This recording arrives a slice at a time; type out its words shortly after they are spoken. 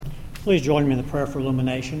Please join me in the prayer for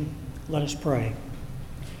illumination. Let us pray.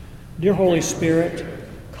 Dear Holy Spirit,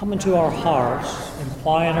 come into our hearts and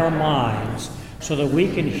quiet our minds so that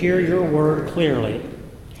we can hear your word clearly.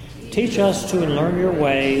 Teach us to learn your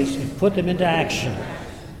ways and put them into action.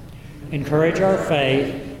 Encourage our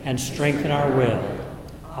faith and strengthen our will.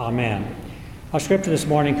 Amen. Our scripture this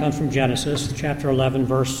morning comes from Genesis chapter 11,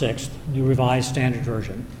 verse 6, New Revised Standard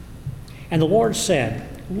Version. And the Lord said,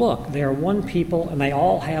 "Look, they are one people, and they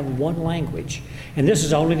all have one language. And this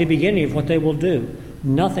is only the beginning of what they will do.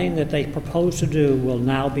 Nothing that they propose to do will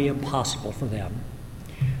now be impossible for them."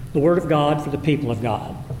 The word of God for the people of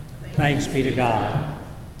God. Thanks be to God.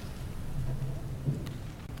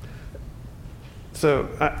 So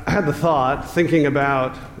I had the thought, thinking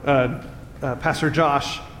about Pastor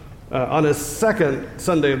Josh on his second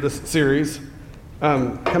Sunday of this series,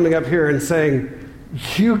 coming up here and saying,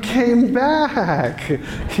 "You came back,"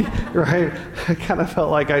 right? I kind of felt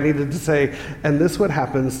like I needed to say, and this what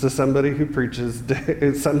happens to somebody who preaches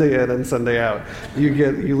Sunday in and Sunday out.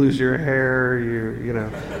 You lose your hair,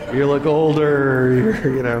 you look older,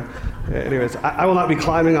 Anyways, I will not be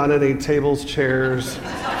climbing on any tables, chairs.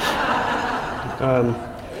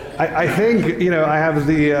 I think, I have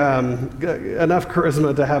the enough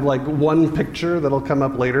charisma to have like one picture that'll come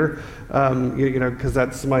up later, because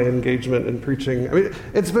that's my engagement in preaching. I mean,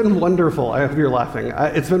 it's been wonderful. I hope you're laughing.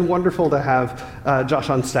 It's been wonderful to have Josh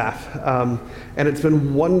on staff, and it's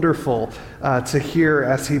been wonderful to hear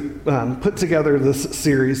as he put together this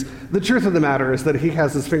series. The truth of the matter is that he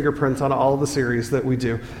has his fingerprints on all of the series that we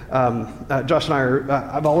do. Josh and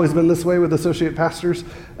I I've always been this way with associate pastors,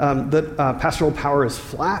 that pastoral power is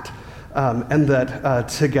flat. And that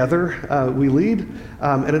together we lead,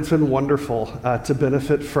 and it's been wonderful to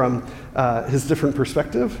benefit from his different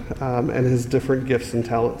perspective and his different gifts and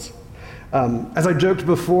talents. As I joked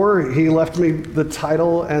before, he left me the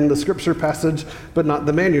title and the scripture passage, but not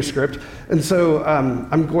the manuscript, and so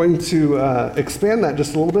I'm going to expand that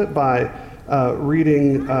just a little bit by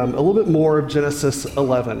reading a little bit more of Genesis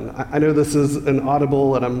 11. I know this is an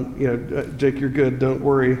audible, and I'm, Jake, you're good, don't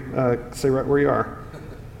worry, stay right where you are.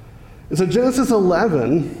 So Genesis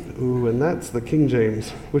 11, and that's the King James,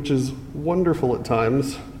 which is wonderful at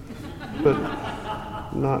times, but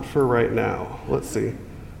not for right now. Let's see.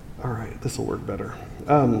 All right, this will work better.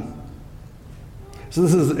 So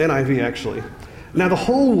this is NIV, actually. Now the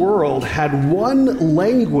whole world had one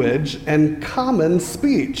language and common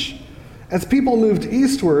speech. As people moved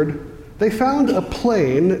eastward, they found a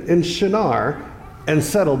plain in Shinar and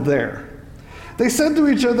settled there. They said to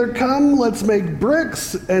each other, "Come, let's make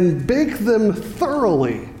bricks and bake them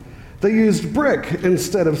thoroughly." They used brick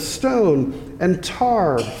instead of stone and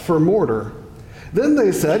tar for mortar. Then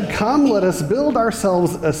they said, "Come, let us build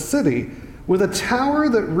ourselves a city with a tower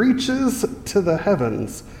that reaches to the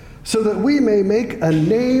heavens, so that we may make a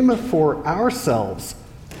name for ourselves.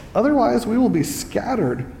 Otherwise, we will be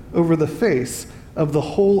scattered over the face of the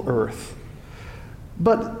whole earth."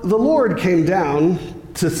 But the Lord came down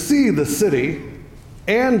to see the city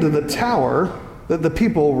and the tower that the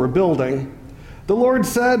people were building. The Lord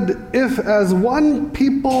said, "If as one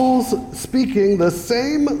people's speaking the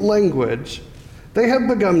same language, they have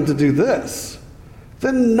begun to do this,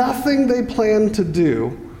 then nothing they plan to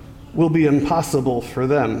do will be impossible for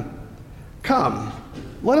them. Come,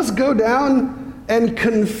 let us go down and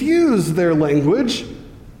confuse their language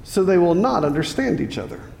so they will not understand each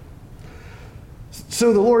other."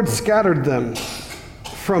 So the Lord scattered them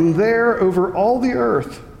from there over all the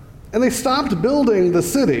earth, and they stopped building the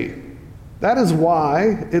city. That is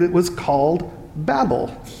why it was called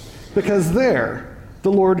Babel, because there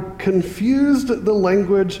the Lord confused the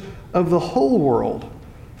language of the whole world.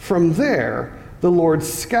 From there the Lord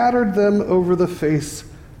scattered them over the face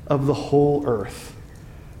of the whole earth.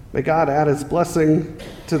 May God add his blessing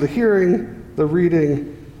to the hearing, the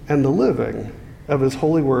reading, and the living of his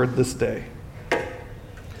holy word this day.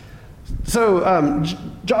 So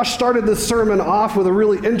Josh started this sermon off with a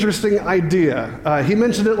really interesting idea. He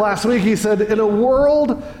mentioned it last week. He said, in a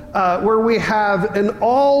world where we have an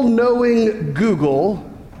all-knowing Google,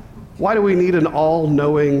 why do we need an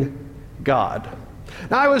all-knowing God?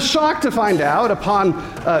 Now, I was shocked to find out upon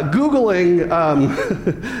Googling,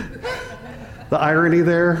 the irony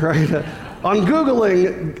there, right? On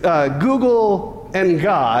Googling Google and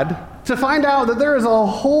God, to find out that there is a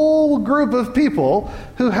whole group of people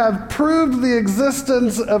who have proved the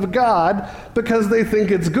existence of God because they think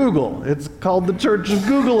it's Google. It's called the Church of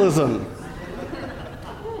Googleism.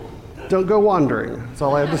 Don't go wandering. That's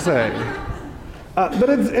all I have to say. But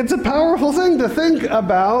it's a powerful thing to think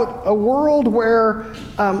about a world where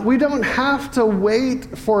we don't have to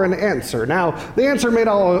wait for an answer. Now, the answer may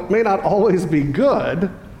not always be good,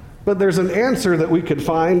 but there's an answer that we could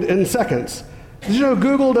find in seconds. Did you know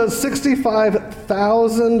Google does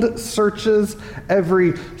 65,000 searches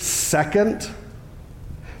every second?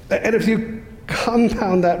 And if you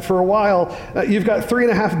compound that for a while, you've got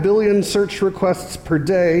 3.5 billion search requests per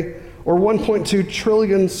day, or 1.2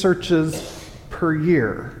 trillion searches per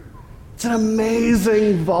year. It's an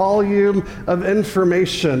amazing volume of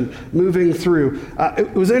information moving through.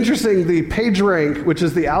 It was interesting, the PageRank, which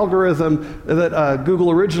is the algorithm that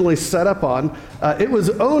Google originally set up on, it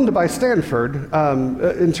was owned by Stanford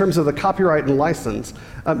in terms of the copyright and license.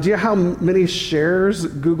 Do you know how many shares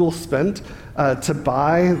Google spent to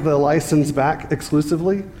buy the license back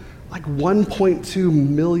exclusively? Like 1.2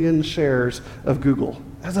 million shares of Google.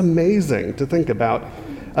 That's amazing to think about.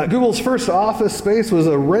 Google's first office space was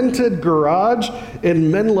a rented garage in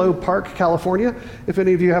Menlo Park, California. If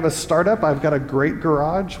any of you have a startup, I've got a great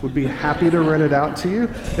garage. Would be happy to rent it out to you.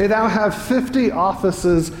 They now have 50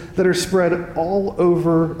 offices that are spread all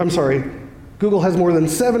over. Google has more than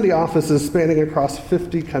 70 offices spanning across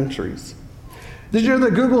 50 countries. Did you know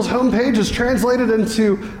that Google's homepage is translated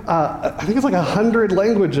into, I think it's like 100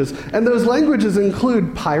 languages, and those languages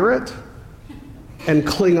include pirate and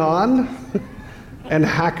Klingon and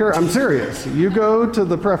hacker. I'm serious. You go to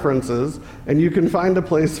the preferences and you can find a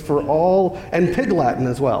place for all, and Pig Latin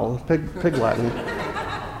as well. Pig Latin.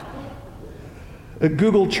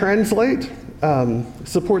 Google Translate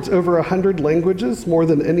supports over 100 languages, more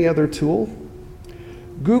than any other tool.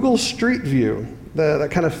 Google Street View,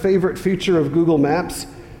 that kind of favorite feature of Google Maps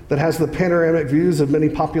that has the panoramic views of many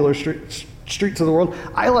popular streets of the world.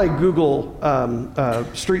 I like Google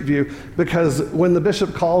Street View because when the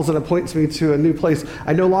bishop calls and appoints me to a new place,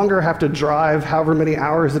 I no longer have to drive however many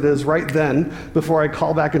hours it is right then before I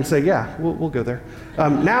call back and say, yeah, we'll go there.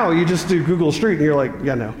 Now you just do Google Street and you're like,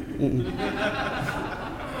 yeah, no.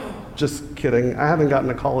 Just kidding. I haven't gotten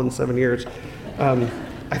a call in 7 years.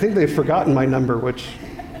 I think they've forgotten my number, which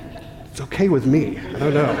it's okay with me. I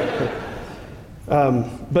don't know.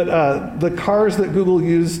 But the cars that Google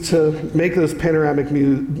used to make those panoramic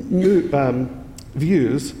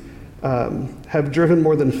views have driven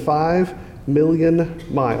more than 5 million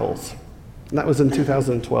miles. And that was in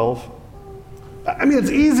 2012. I mean, it's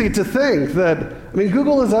easy to think that,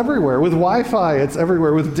 Google is everywhere. With Wi-Fi, it's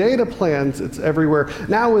everywhere. With data plans, it's everywhere.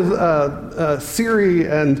 Now with Siri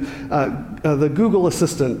and the Google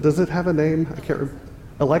Assistant. Does it have a name? I can't remember.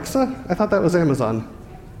 Alexa? I thought that was Amazon.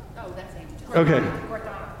 Okay.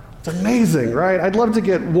 It's amazing, right? I'd love to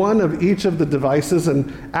get one of each of the devices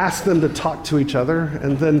and ask them to talk to each other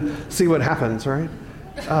and then see what happens, right?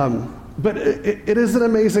 But it is an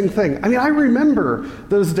amazing thing. I remember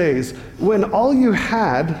those days when all you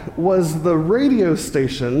had was the radio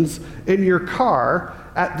stations in your car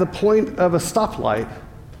at the point of a stoplight.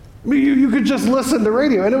 You could just listen to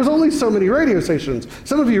radio, and it was only so many radio stations.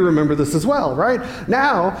 Some of you remember this as well, right?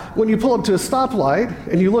 Now, when you pull up to a stoplight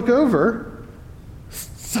and you look over,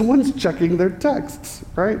 someone's checking their texts,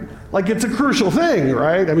 right? Like it's a crucial thing,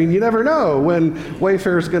 right? You never know when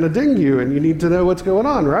Wayfair's going to ding you and you need to know what's going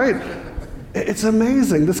on, right? It's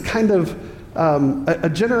amazing, this kind of a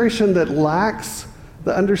generation that lacks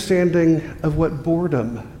the understanding of what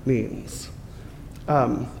boredom means.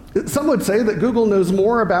 Some would say that Google knows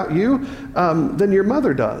more about you than your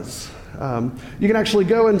mother does. You can actually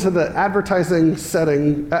go into the advertising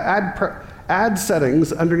ad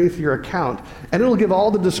settings underneath your account, and it'll give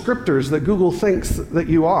all the descriptors that Google thinks that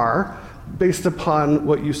you are based upon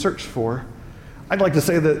what you search for. I'd like to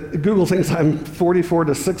say that Google thinks I'm 44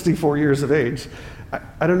 to 64 years of age.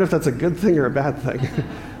 I don't know if that's a good thing or a bad thing,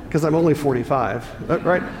 because I'm only 45,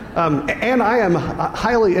 right? And I am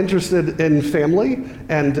highly interested in family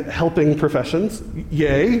and helping professions.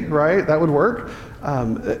 Yay, right? That would work.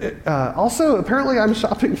 Also, apparently I'm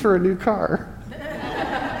shopping for a new car.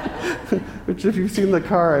 Which, if you've seen the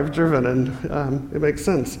car I've driven, and it makes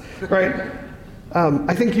sense, right?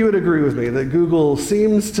 I think you would agree with me that Google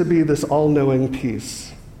seems to be this all-knowing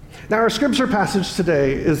piece. Now, our scripture passage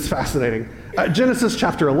today is fascinating. Genesis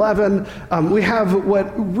chapter 11, we have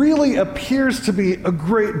what really appears to be a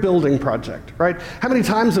great building project, right? How many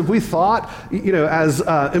times have we thought, as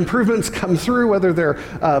improvements come through, whether they're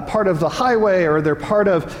part of the highway or they're part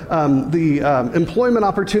of the employment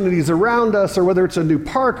opportunities around us, or whether it's a new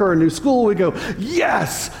park or a new school, we go,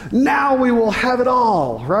 yes, now we will have it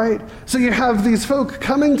all, right? So you have these folk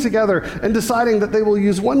coming together and deciding that they will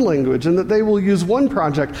use one language and that they will use one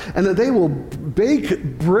project and that they will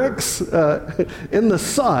bake bricks in the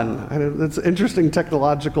sun. And it's an interesting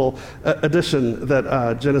technological addition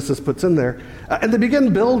that Genesis puts in there. And they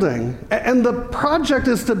begin building. And the project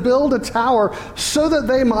is to build a tower so that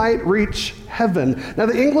they might reach heaven. Now,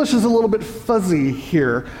 the English is a little bit fuzzy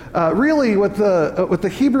here. Really, what the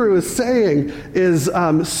Hebrew is saying is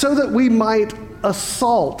so that we might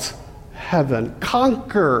assault heaven,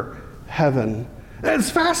 conquer heaven.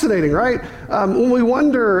 It's fascinating, right? When we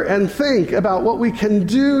wonder and think about what we can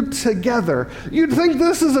do together, you'd think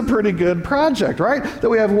this is a pretty good project, right? That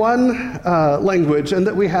we have one language and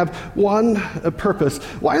that we have one purpose.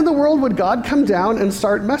 Why in the world would God come down and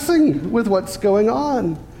start messing with what's going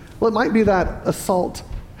on? Well, it might be that assault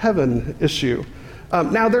heaven issue.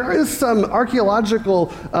 Now, there is some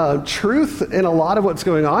archaeological truth in a lot of what's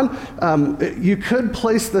going on. You could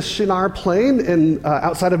place the Shinar Plain in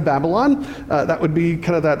outside of Babylon. That would be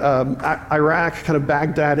kind of that Iraq, kind of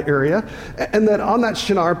Baghdad area. And that on that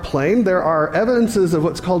Shinar Plain, there are evidences of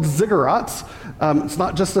what's called ziggurats. It's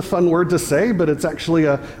not just a fun word to say, but it's actually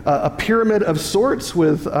a pyramid of sorts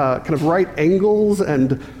with kind of right angles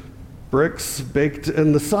and bricks baked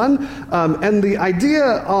in the sun. And the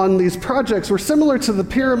idea on these projects were similar to the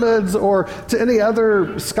pyramids or to any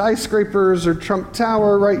other skyscrapers or Trump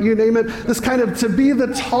Tower, right? You name it. This kind of to be the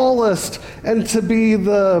tallest and to be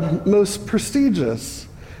the most prestigious.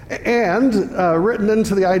 And written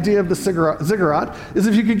into the idea of the ziggurat is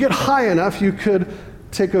if you could get high enough, you could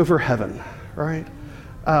take over heaven, right?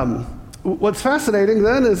 What's fascinating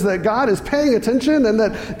then is that God is paying attention and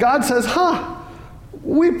that God says,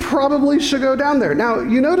 we probably should go down there. Now,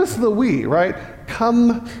 you notice the we, right?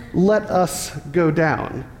 Come, let us go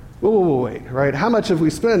down. Wait, right? How much have we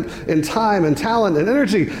spent in time and talent and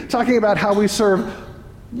energy talking about how we serve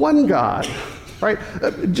one God, right?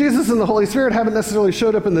 Jesus and the Holy Spirit haven't necessarily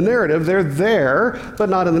showed up in the narrative. They're there, but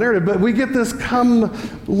not in the narrative. But we get this come,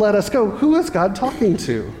 let us go. Who is God talking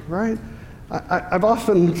to, right? I've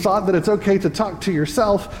often thought that it's okay to talk to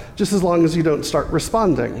yourself just as long as you don't start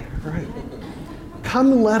responding, right?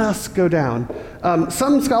 Come, let us go down.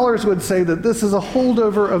 Some scholars would say that this is a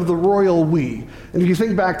holdover of the royal we. And if you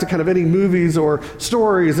think back to kind of any movies or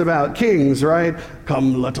stories about kings, right?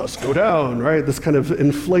 Come, let us go down, right? This kind of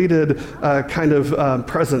inflated kind of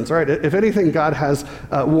presence, right? If anything, God has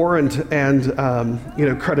warrant and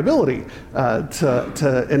credibility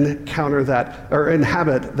to encounter that or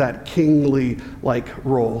inhabit that kingly-like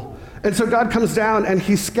role. And so God comes down and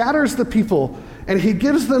he scatters the people and he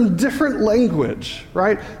gives them different language,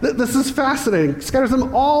 right? This is fascinating. Scatters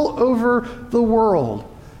them all over the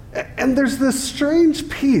world. And there's this strange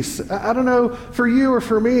piece, I don't know for you or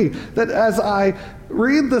for me, that as I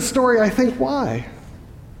read the story, I think, why?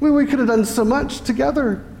 We could have done so much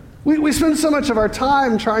together. We spend so much of our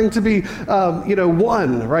time trying to be,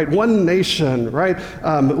 one, right? One nation, right?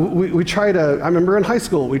 We try to, I remember in high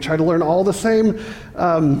school, we try to learn all the same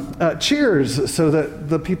cheers so that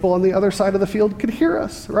the people on the other side of the field could hear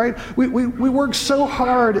us, right? We work so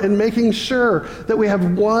hard in making sure that we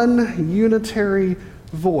have one unitary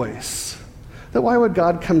voice. That why would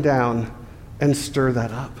God come down and stir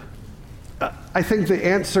that up? I think the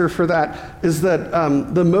answer for that is that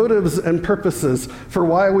the motives and purposes for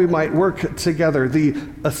why we might work together, the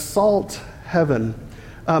assault heaven.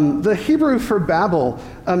 The Hebrew for Babel,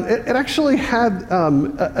 it actually had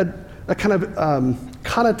a kind of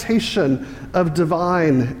connotation of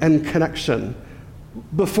divine and connection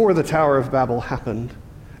before the Tower of Babel happened.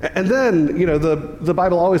 And then, the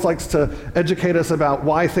Bible always likes to educate us about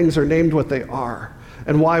why things are named what they are.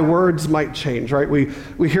 And why words might change, right? We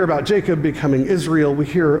hear about Jacob becoming Israel. We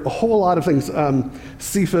hear a whole lot of things,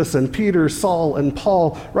 Cephas and Peter, Saul and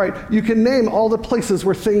Paul, right? You can name all the places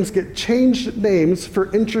where things get changed names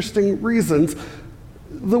for interesting reasons.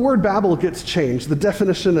 The word Babel gets changed, the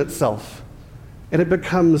definition itself, and it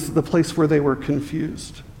becomes the place where they were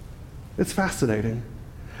confused. It's fascinating.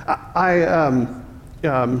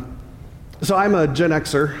 So I'm a Gen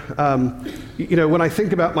Xer. When I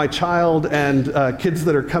think about my child and kids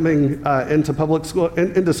that are coming into public school,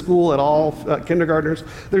 into school at all, kindergartners,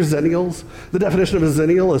 they're Zennials. The definition of a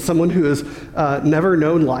Zennial is someone who has never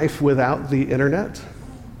known life without the internet,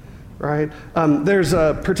 right? There's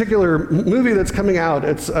a particular movie that's coming out.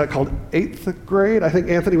 It's called Eighth Grade. I think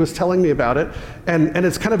Anthony was telling me about it. And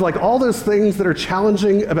it's kind of like all those things that are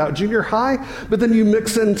challenging about junior high, but then you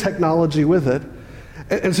mix in technology with it.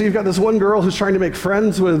 And so you've got this one girl who's trying to make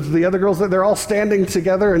friends with the other girls. They're all standing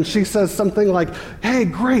together, and she says something like, "Hey,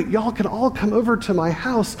 great, y'all can all come over to my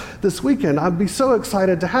house this weekend. I'd be so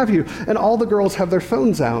excited to have you." And all the girls have their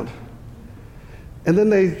phones out. And then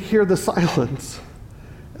they hear the silence.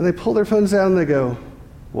 And they pull their phones down and they go,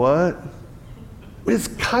 "What?" It's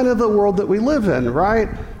kind of the world that we live in, right?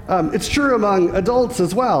 It's true among adults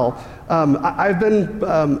as well. I've been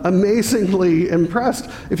amazingly impressed.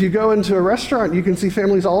 If you go into a restaurant, you can see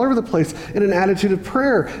families all over the place in an attitude of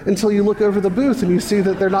prayer until you look over the booth and you see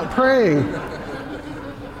that they're not praying.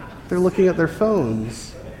 They're looking at their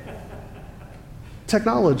phones.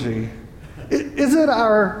 Technology. Is it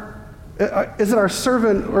our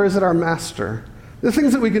servant or is it our master? The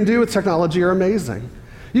things that we can do with technology are amazing.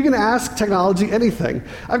 You can ask technology anything.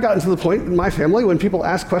 I've gotten to the point in my family when people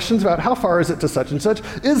ask questions about how far is it to such and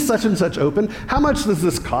such open, how much does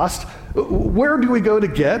this cost, where do we go to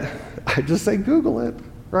get? I just say Google it,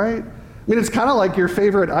 right? I mean, it's kind of like your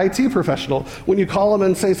favorite IT professional. When you call them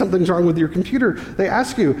and say something's wrong with your computer, they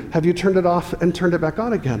ask you, have you turned it off and turned it back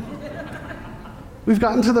on again? We've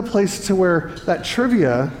gotten to the place to where that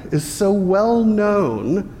trivia is so well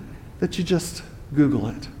known that you just Google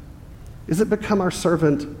it. Has it become our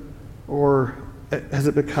servant or has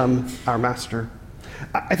it become our master?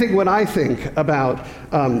 I think when I think about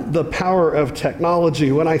the power of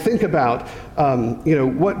technology, when I think about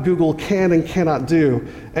what Google can and cannot do,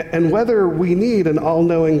 and whether we need an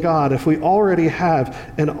all-knowing God if we already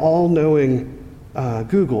have an all-knowing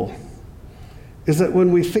Google, is that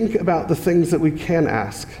when we think about the things that we can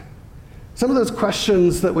ask, some of those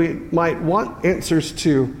questions that we might want answers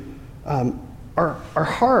to are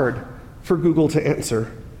hard for Google to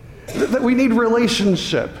answer. That we need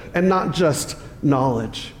relationship and not just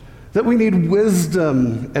knowledge. That we need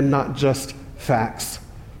wisdom and not just facts.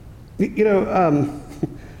 The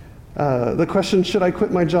question, should I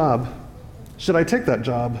quit my job? Should I take that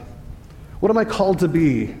job? What am I called to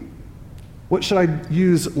be? What should I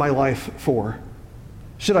use my life for?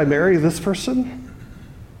 Should I marry this person?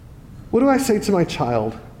 What do I say to my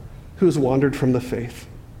child who has wandered from the faith?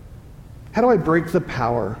 How do I break the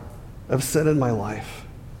power of sin in my life?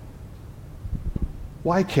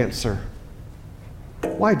 Why cancer?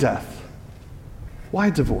 Why death? Why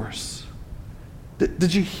divorce?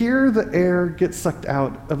 Did you hear the air get sucked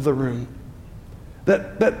out of the room?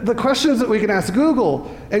 That the questions that we can ask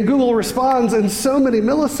Google, and Google responds in so many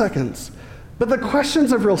milliseconds. But the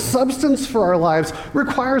questions of real substance for our lives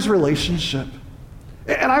requires relationship.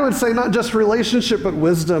 And I would say not just relationship, but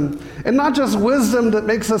wisdom. And not just wisdom that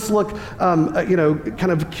makes us look,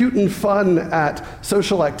 kind of cute and fun at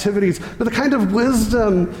social activities, but the kind of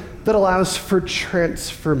wisdom that allows for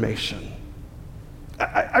transformation.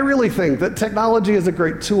 I really think that technology is a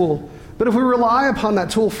great tool, but if we rely upon that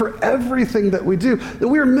tool for everything that we do, then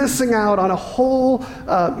we're missing out on a whole,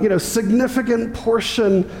 significant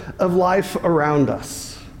portion of life around us.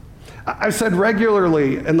 I've said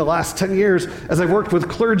regularly in the last 10 years, as I've worked with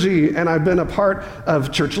clergy and I've been a part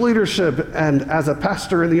of church leadership and as a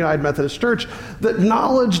pastor in the United Methodist Church, that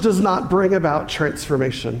knowledge does not bring about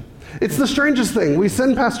transformation. It's the strangest thing. We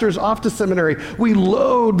send pastors off to seminary, we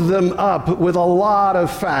load them up with a lot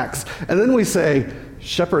of facts, and then we say,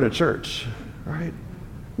 shepherd a church, right?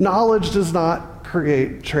 Knowledge does not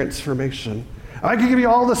create transformation. I could give you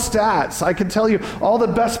all the stats. I could tell you all the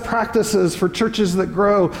best practices for churches that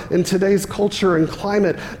grow in today's culture and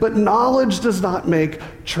climate, but knowledge does not make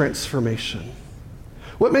transformation.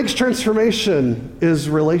 What makes transformation is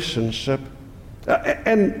relationship.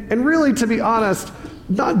 And really, to be honest,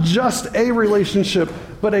 not just a relationship,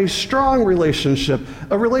 but a strong relationship,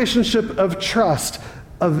 a relationship of trust,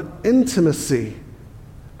 of intimacy,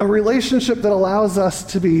 a relationship that allows us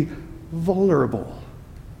to be vulnerable.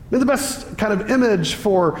 The best kind of image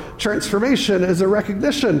for transformation is a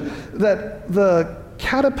recognition that the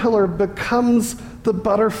caterpillar becomes the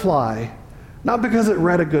butterfly, not because it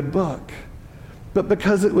read a good book, but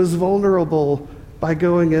because it was vulnerable by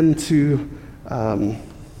going into the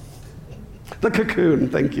cocoon.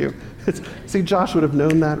 Thank you. See, Josh would have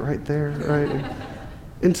known that right there, right?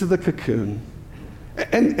 Into the cocoon.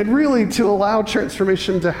 And really, to allow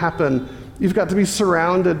transformation to happen, you've got to be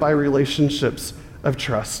surrounded by relationships of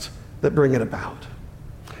trust that bring it about.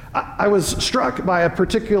 I was struck by a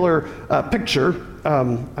particular picture.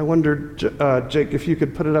 I wondered, Jake, if you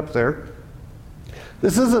could put it up there.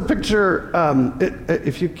 This is a picture,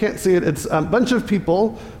 if you can't see it, it's a bunch of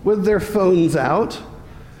people with their phones out,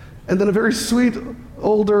 and then a very sweet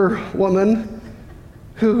older woman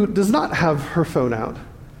who does not have her phone out.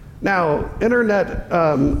 Now, internet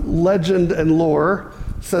legend and lore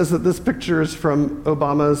says that this picture is from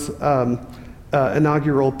Obama's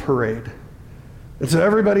inaugural parade. And so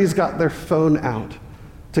everybody's got their phone out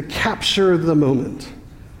to capture the moment.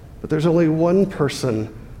 But there's only one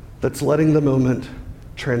person that's letting the moment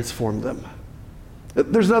transform them.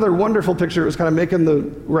 There's another wonderful picture. It was kind of making the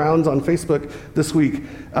rounds on Facebook this week.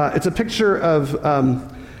 It's a picture of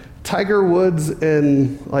Tiger Woods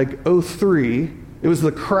in like '03, it was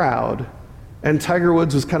the crowd, and Tiger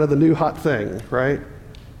Woods was kind of the new hot thing, right?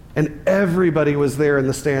 And everybody was there in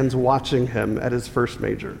the stands watching him at his first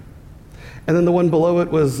major. And then the one below it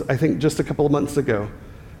was, I think, just a couple of months ago,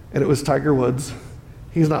 and it was Tiger Woods.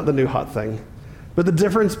 He's not the new hot thing. But the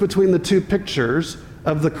difference between the two pictures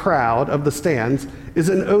of the crowd, of the stands, is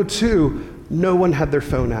in '02, no one had their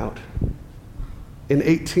phone out. In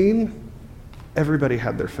 '18, everybody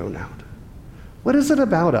had their phone out. What is it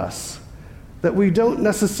about us that we don't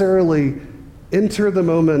necessarily enter the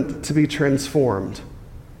moment to be transformed,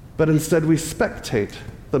 but instead we spectate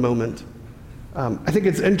the moment? I think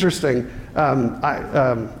it's interesting,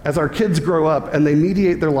 as our kids grow up and they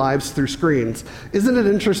mediate their lives through screens, isn't it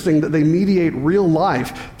interesting that they mediate real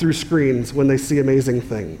life through screens when they see amazing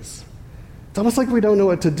things? It's almost like we don't know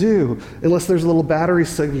what to do unless there's a little battery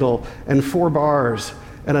signal and 4 bars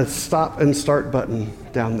and a stop and start button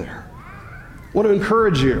down there. I want to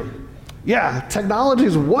encourage you. Yeah, technology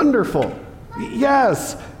is wonderful.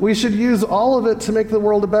 Yes, we should use all of it to make the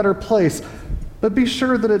world a better place, but be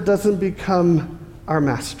sure that it doesn't become our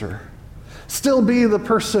master. Still be the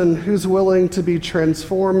person who's willing to be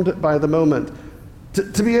transformed by the moment,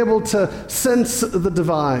 to be able to sense the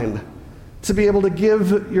divine, to be able to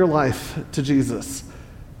give your life to Jesus,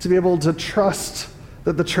 to be able to trust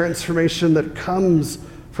that the transformation that comes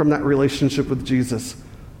from that relationship with Jesus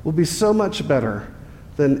will be so much better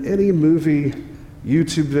than any movie,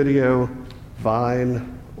 YouTube video,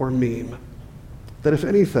 Vine, or meme. That if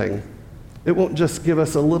anything, it won't just give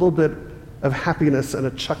us a little bit of happiness and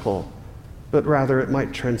a chuckle, but rather it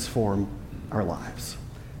might transform our lives.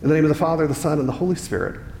 In the name of the Father, the Son, and the Holy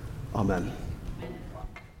Spirit, amen.